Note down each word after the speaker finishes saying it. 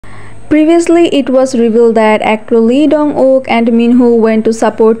Previously, it was revealed that actor Lee Dong-wook and Min-ho went to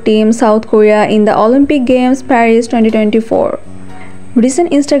support Team South Korea in the Olympic Games Paris 2024.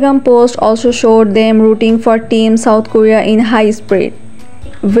 Recent Instagram posts also showed them rooting for Team South Korea in high spirit.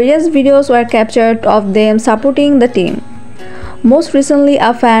 Various videos were captured of them supporting the team. Most recently,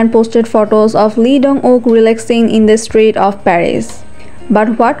 a fan posted photos of Lee Dong-wook relaxing in the street of Paris.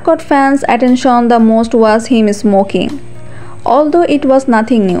 But what caught fans' attention the most was him smoking. Although it was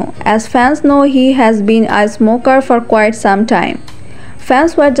nothing new, as fans know he has been a smoker for quite some time.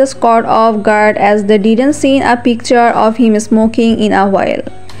 Fans were just caught off guard as they didn't see a picture of him smoking in a while.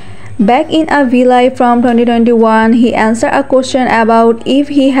 Back in a V-Live from 2021, he answered a question about if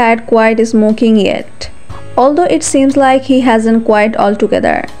he had quit smoking yet. Although it seems like he hasn't quit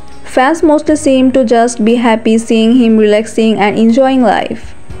altogether. Fans mostly seem to just be happy seeing him relaxing and enjoying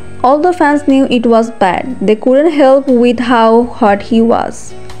life. Although fans knew it was bad, they couldn't help with how hot he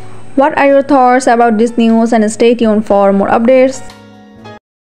was. What are your thoughts about this news, and stay tuned for more updates.